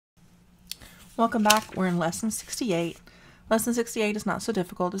Welcome back. We're in lesson 68. Lesson 68 is not so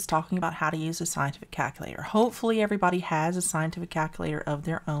difficult. It's talking about how to use a scientific calculator. Hopefully everybody has a scientific calculator of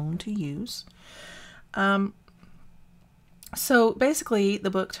their own to use. So basically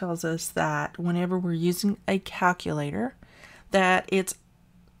the book tells us that whenever we're using a calculator, that it's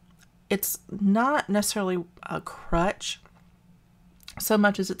not necessarily a crutch so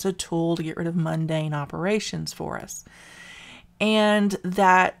much as it's a tool to get rid of mundane operations for us. And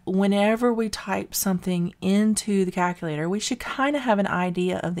that whenever we type something into the calculator, we should kind of have an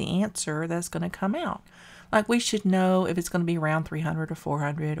idea of the answer that's going to come out. Like we should know if it's going to be around 300 or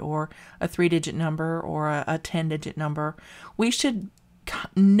 400 or a 3-digit number or a 10-digit number. We should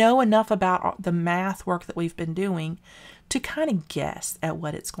know enough about the math work that we've been doing to kind of guess at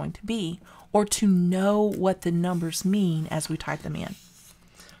what it's going to be, or to know what the numbers mean as we type them in.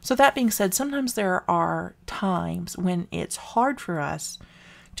 So that being said, sometimes there are times when it's hard for us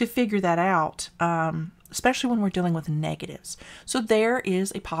to figure that out, especially when we're dealing with negatives. So there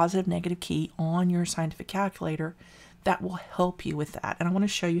is a positive negative key on your scientific calculator that will help you with that. And I want to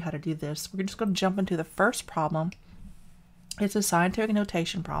show you how to do this. We're just going to jump into the first problem. It's a scientific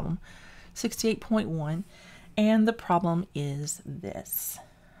notation problem, 68.1, and the problem is this.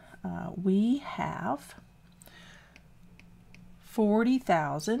 We have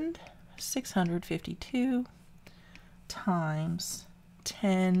 40,652 times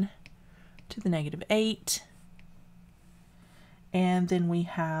 10 to the negative 8, and then we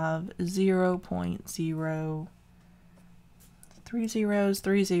have 0.0 3 zeros,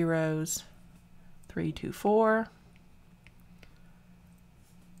 3 zeros, 324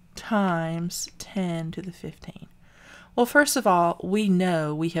 times 10 to the 15. Well, first of all, we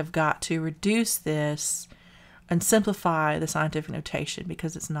know we have got to reduce this and simplify the scientific notation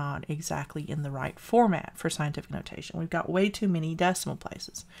because it's not exactly in the right format for scientific notation. We've got way too many decimal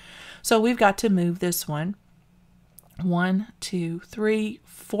places. So we've got to move this one 1, 2, 3,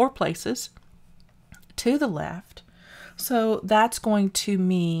 4 places to the left. So that's going to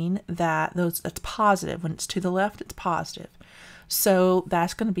mean that that's positive. When it's to the left, it's positive. So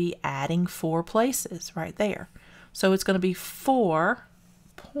that's going to be adding 4 places right there. So it's going to be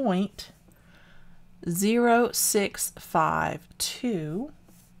 4.0652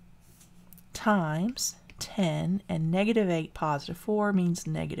 times 10, and negative 8 positive 4 means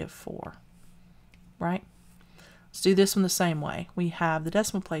negative 4, right? Let's do this one the same way. We have the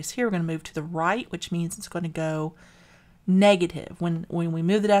decimal place here. We're going to move to the right, which means it's going to go negative. When we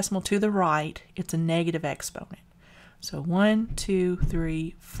move the decimal to the right, it's a negative exponent. So 1, 2,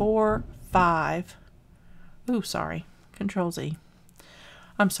 3, 4, 5. Ooh, sorry. Control Z.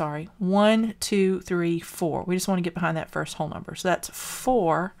 I'm sorry. 1, 2, 3, 4. We just want to get behind that first whole number. So that's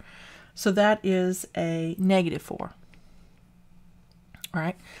 4. So that is a negative 4. All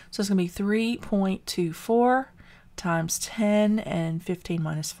right. So it's going to be 3.24 times 10, and 15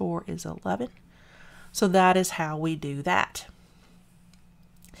 minus 4 is 11. So that is how we do that.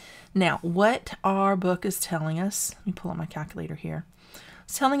 Now, what our book is telling us, let me pull up my calculator here.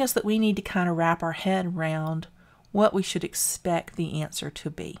 It's telling us that we need to kind of wrap our head around what we should expect the answer to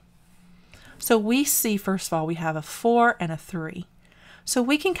be. So we see, first of all, we have a 4 and a 3. So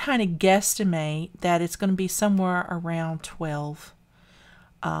we can kind of guesstimate that it's going to be somewhere around 12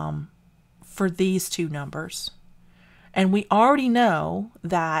 for these two numbers. And we already know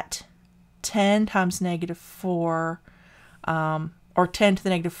that 10 times negative 4, or 10 to the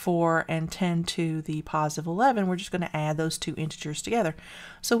negative 4 and 10 to the positive 11, we're just going to add those two integers together.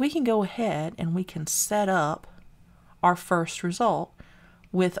 So we can go ahead and we can set up our first result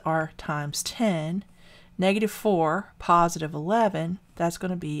with our times 10, negative 4, positive 11, that's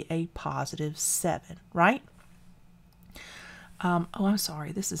going to be a positive 7, right? Oh, I'm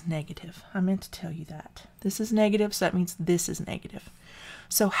sorry, this is negative. I meant to tell you that. This is negative, so that means this is negative.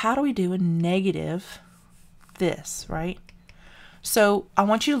 So how do we do a negative this, right? So I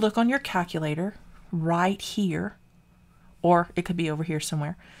want you to look on your calculator right here, or it could be over here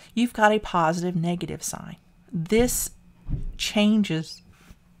somewhere. You've got a positive negative sign. This changes,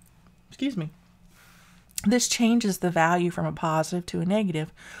 this changes the value from a positive to a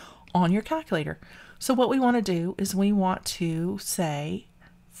negative on your calculator. So what we want to do is we want to say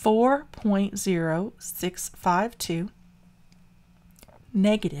 4.0652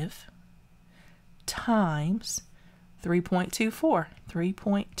 negative times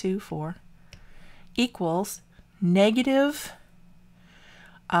 3.24 equals negative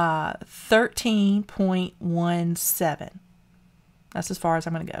 13.17. That's as far as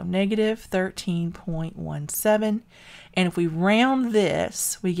I'm going to go. Negative 13.17. And if we round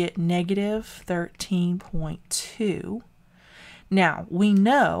this, we get negative 13.2. Now, we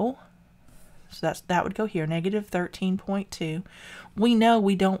know So that would go here, negative 13.2. We know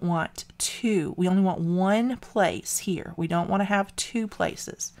we don't want 2. We only want one place here. We don't want to have 2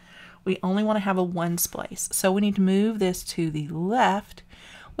 places. We only want to have a 1's place. So we need to move this to the left,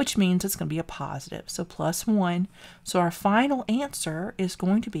 which means it's going to be a positive. So plus 1. So our final answer is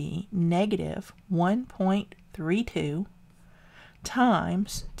going to be negative 1.32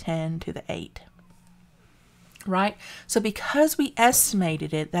 times 10 to the 8. Right? So because we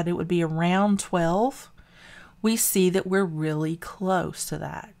estimated it that it would be around 12, we see that we're really close to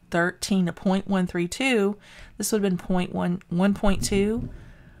that. 13 to 0.132, this would have been 1.2.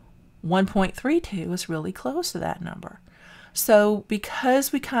 1.32 is really close to that number. So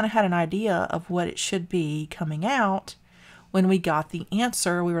because we kind of had an idea of what it should be coming out, when we got the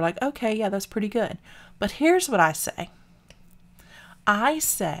answer, we were like, okay, yeah, that's pretty good. But here's what I say. I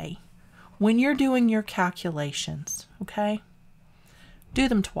say, when you're doing your calculations, okay, do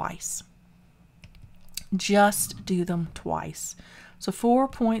them twice. Just do them twice. So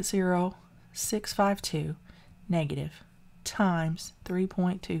 4.0652 negative times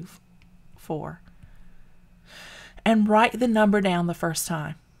 3.24. And write the number down the first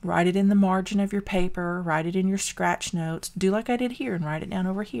time. Write it in the margin of your paper, write it in your scratch notes, do like I did here and write it down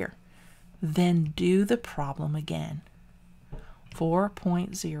over here. Then do the problem again.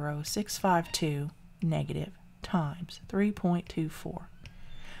 4.0652 negative times 3.24.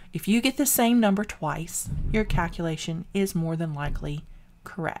 If you get the same number twice, your calculation is more than likely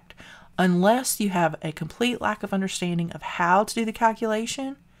correct. Unless you have a complete lack of understanding of how to do the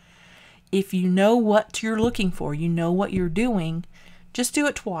calculation, if you know what you're looking for, you know what you're doing, just do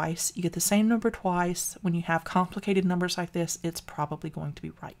it twice. You get the same number twice. When you have complicated numbers like this, it's probably going to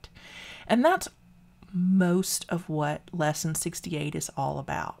be right. And that's most of what lesson 68 is all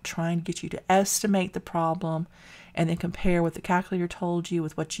about, trying to get you to estimate the problem and then compare what the calculator told you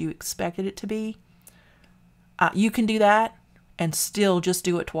with what you expected it to be. You can do that and still just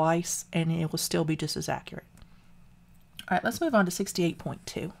do it twice and it will still be just as accurate. All right, let's move on to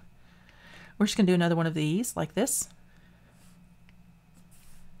 68.2. We're just going to do another one of these like this.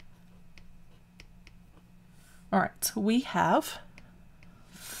 All right, so we have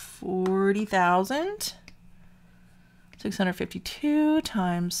 40,652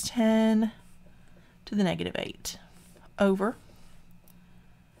 times 10 to the negative 8 over,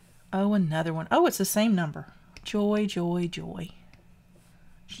 oh, another one. Oh, it's the same number. Joy, joy, joy.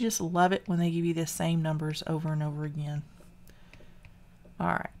 You just love it when they give you the same numbers over and over again. All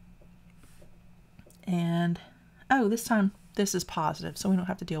right. And, oh, this time this is positive, so we don't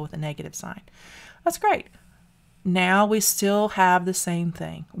have to deal with a negative sign. That's great. Now we still have the same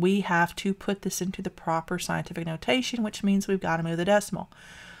thing. We have to put this into the proper scientific notation, which means we've got to move the decimal.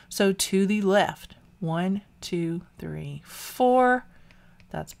 So to the left, 1, 2, 3, 4.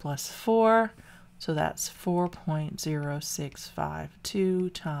 That's plus 4. So that's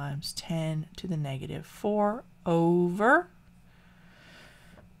 4.0652 times 10 to the negative 4 over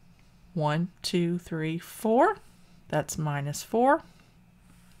 1, 2, 3, 4. That's minus 4.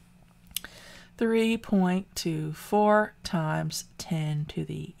 3.24 times 10 to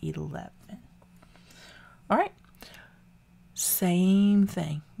the 11. All right, same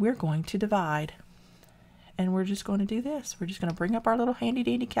thing. We're going to divide, and we're just going to do this. We're just going to bring up our little handy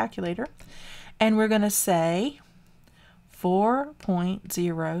dandy calculator, and we're going to say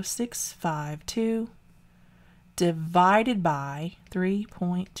 4.0652 divided by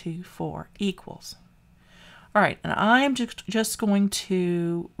 3.24 equals. All right, and I am just going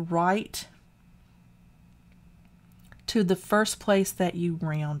to write to the first place that you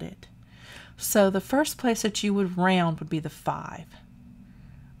round it. So the first place that you would round would be the 5.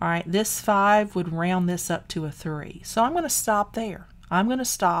 All right, this 5 would round this up to a 3. So I'm going to stop there. I'm going to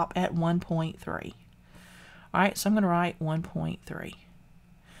stop at 1.3. All right, so I'm going to write 1.3.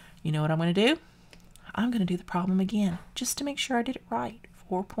 You know what I'm going to do? I'm going to do the problem again, just to make sure I did it right.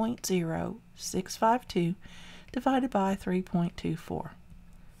 4.0652 divided by 3.24.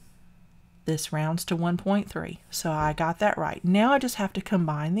 This rounds to 1.3, so I got that right. Now I just have to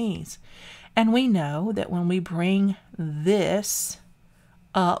combine these. And we know that when we bring this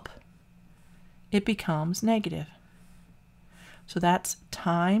up, it becomes negative. So that's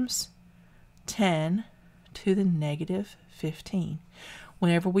times 10 to the negative 15.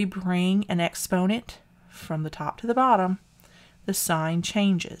 Whenever we bring an exponent from the top to the bottom, the sign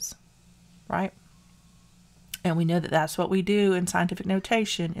changes, right? And we know that that's what we do in scientific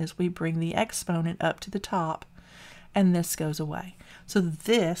notation, is we bring the exponent up to the top and this goes away. So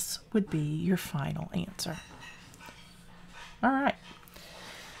this would be your final answer. All right.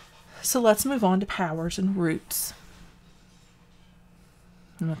 So let's move on to powers and roots.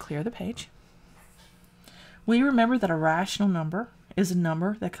 I'm going to clear the page. We remember that a rational number is a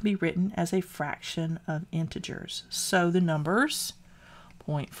number that can be written as a fraction of integers. So the numbers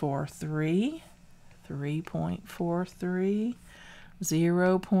 0.43, 3.43,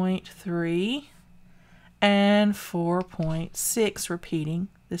 0.3, and 4.6 repeating.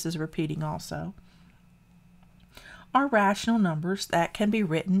 This is repeating also. Are rational numbers that can be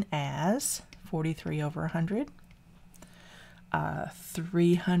written as 43 over 100,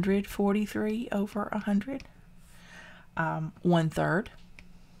 343 over 100, 1/3,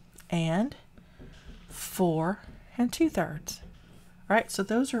 and 4 2/3. All right, so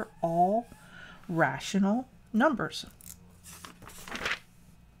those are all rational numbers.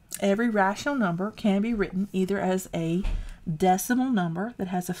 Every rational number can be written either as a decimal number that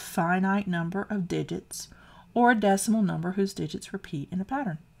has a finite number of digits or a decimal number whose digits repeat in a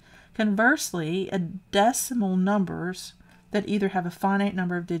pattern. Conversely, decimal numbers that either have a finite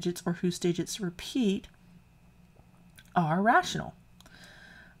number of digits or whose digits repeat are rational.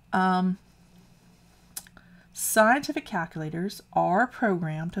 Scientific calculators are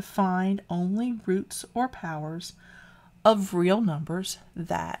programmed to find only roots or powers of real numbers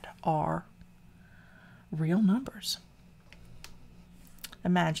that are real numbers.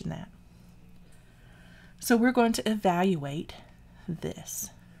 Imagine that. So we're going to evaluate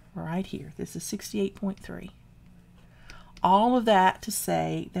this right here. This is 68.3. All of that to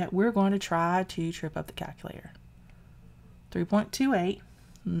say that we're going to try to trip up the calculator. 3.28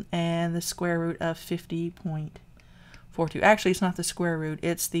 and the square root of 50.42. Actually, it's not the square root.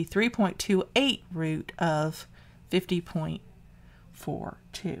 It's the 3.28 root of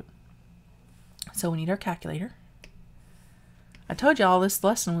 50.42. So we need our calculator. I told you all this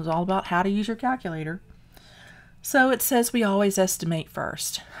lesson was all about how to use your calculator. So it says we always estimate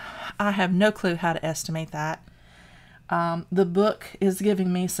first. I have no clue how to estimate that. The book is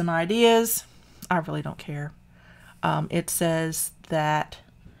giving me some ideas. I really don't care. It says that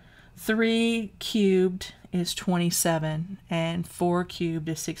 3 cubed is 27 and 4 cubed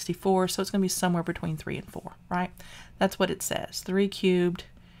is 64, so it's going to be somewhere between 3 and 4, right? That's what it says. 3 cubed,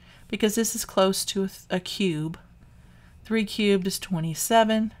 because this is close to a cube. 3 cubed is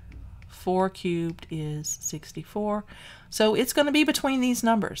 27, 4 cubed is 64. So it's going to be between these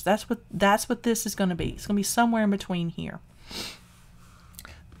numbers. That's what this is going to be. It's going to be somewhere in between here.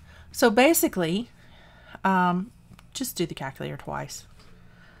 So basically, just do the calculator twice.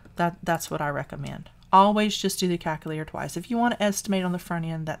 That's what I recommend. Always just do the calculator twice. If you want to estimate on the front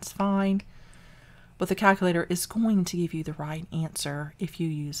end, that's fine. But the calculator is going to give you the right answer if you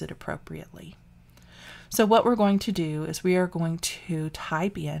use it appropriately. So what we're going to do is we are going to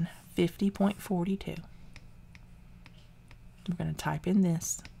type in 50.42. We're going to type in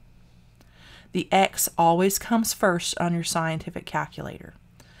this. The X always comes first on your scientific calculator.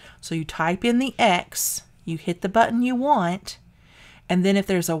 So you type in the X, you hit the button you want, and then if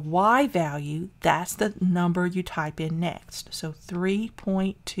there's a Y value, that's the number you type in next. So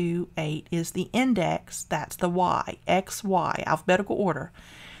 3.28 is the index, that's the Y, XY, alphabetical order.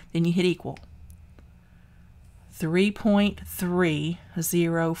 Then you hit equal.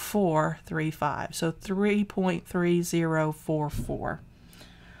 3.30435. So 3.3044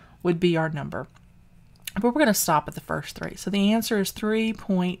 would be our number. But we're going to stop at the first three. So the answer is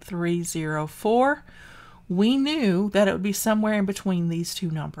 3.304. We knew that it would be somewhere in between these two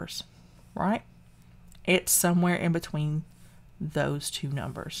numbers, right? It's somewhere in between those two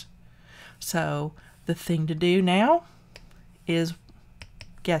numbers. So the thing to do now is,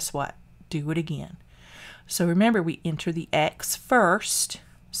 guess what? Do it again. So remember, we enter the X first.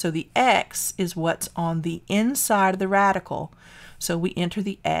 So the X is what's on the inside of the radical. So we enter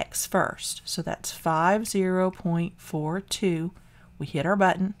the X first. So that's 50.42. We hit our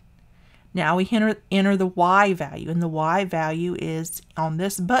button. Now we enter the Y value, and the Y value is on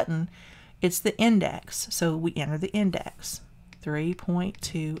this button. It's the index. So we enter the index,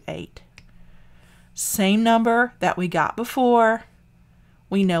 3.28. Same number that we got before.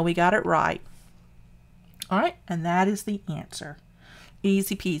 We know we got it right. All right, and that is the answer.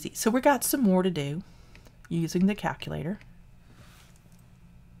 Easy peasy. So we got some more to do using the calculator.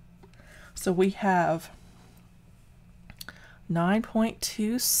 So we have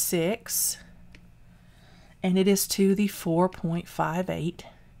 9.26, and it is to the 4.58.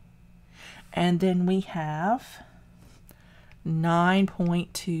 And then we have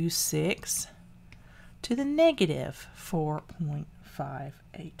 9.26 to the negative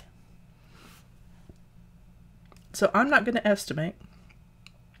 4.58. So I'm not going to estimate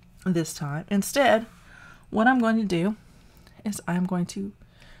this time. Instead, what I'm going to do is I'm going to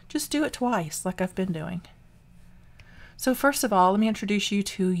just do it twice like I've been doing. So first of all, let me introduce you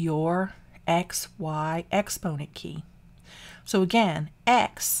to your xy exponent key. So again,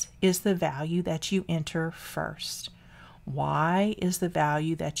 x is the value that you enter first. Y is the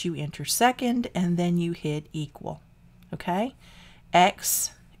value that you enter second, and then you hit equal. Okay?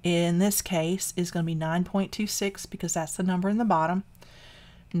 X in this case is going to be 9.26 because that's the number in the bottom.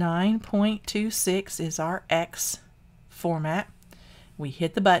 9.26 is our X format. We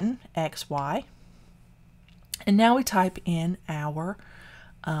hit the button, XY, and now we type in our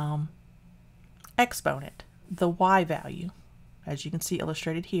exponent, the Y value, as you can see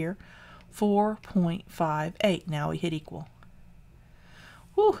illustrated here, 4.58. Now we hit equal.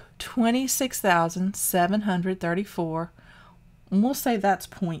 Whew, 26,734. And we'll say that's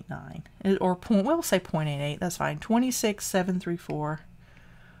 0.9, or we'll say 0.88. That's fine. 26,734.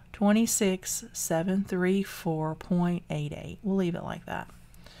 26,734.88. We'll leave it like that.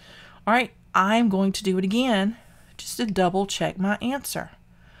 All right, I'm going to do it again just to double check my answer.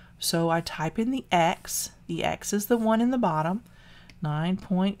 So I type in the X. The X is the one in the bottom,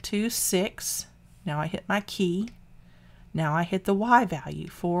 9.26. Now I hit my key. Now I hit the Y value,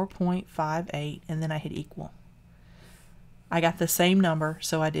 4.58, and then I hit equal. I got the same number,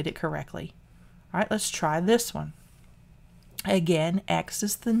 so I did it correctly. All right, let's try this one. Again, X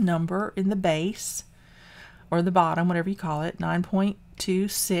is the number in the base, or the bottom, whatever you call it,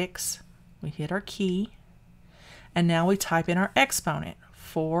 9.26. We hit our key, and now we type in our exponent,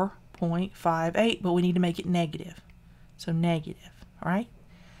 4.58, but we need to make it negative. So negative, all right?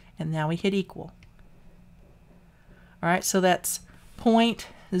 And now we hit equal. All right, so that's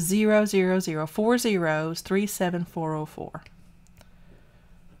 0.000, 4 zeros, 37404.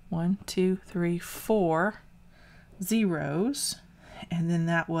 1, 2, 3, 4 zeros, and then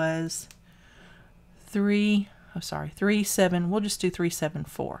that was 7, we'll just do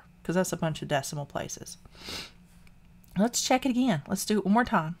 374 because that's a bunch of decimal places. Let's check it again. Let's do it one more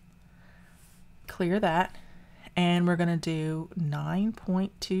time. Clear that, and we're going to do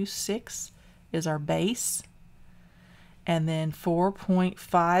 9.26 is our base, and then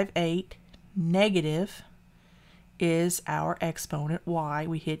 4.58 negative is our exponent Y.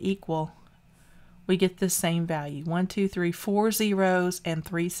 We hit equal. We get the same value, 1, 2, 3, 4 zeros and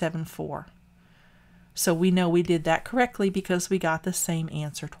 374. So we know we did that correctly because we got the same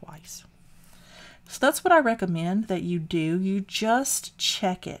answer twice. So that's what I recommend that you do. You just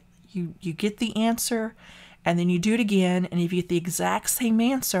check it. You get the answer, and then you do it again, and if you get the exact same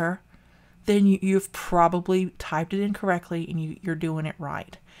answer, then you've probably typed it in correctly and you're doing it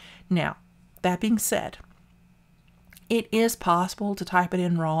right. Now, that being said, it is possible to type it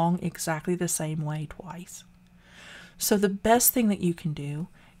in wrong exactly the same way twice. So the best thing that you can do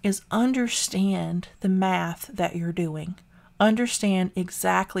is understand the math that you're doing. Understand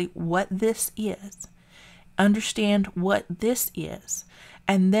exactly what this is. Understand what this is.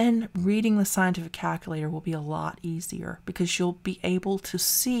 And then reading the scientific calculator will be a lot easier because you'll be able to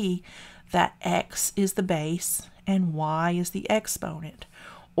see that X is the base and Y is the exponent,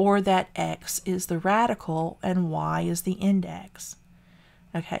 or that X is the radical and Y is the index.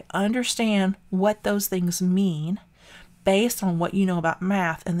 Okay, understand what those things mean based on what you know about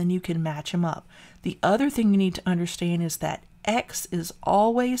math, and then you can match them up. The other thing you need to understand is that X is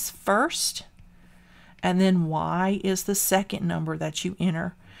always first, and then Y is the second number that you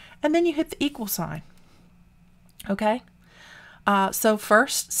enter, and then you hit the equal sign. Okay, so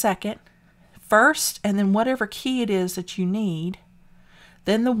first, second, first, and then whatever key it is that you need,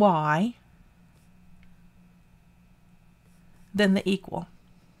 then the Y, then the equal.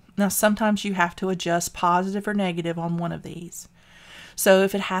 Now sometimes you have to adjust positive or negative on one of these. So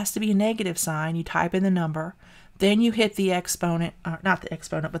if it has to be a negative sign, you type in the number, then you hit the exponent, or not the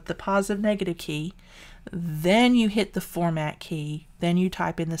exponent, but the positive negative key, then you hit the format key, then you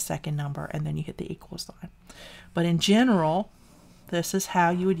type in the second number, and then you hit the equal sign. But in general, this is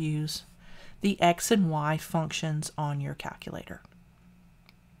how you would use the X and Y functions on your calculator.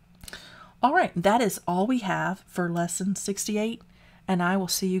 All right, that is all we have for lesson 68, and I will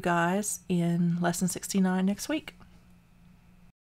see you guys in lesson 69 next week.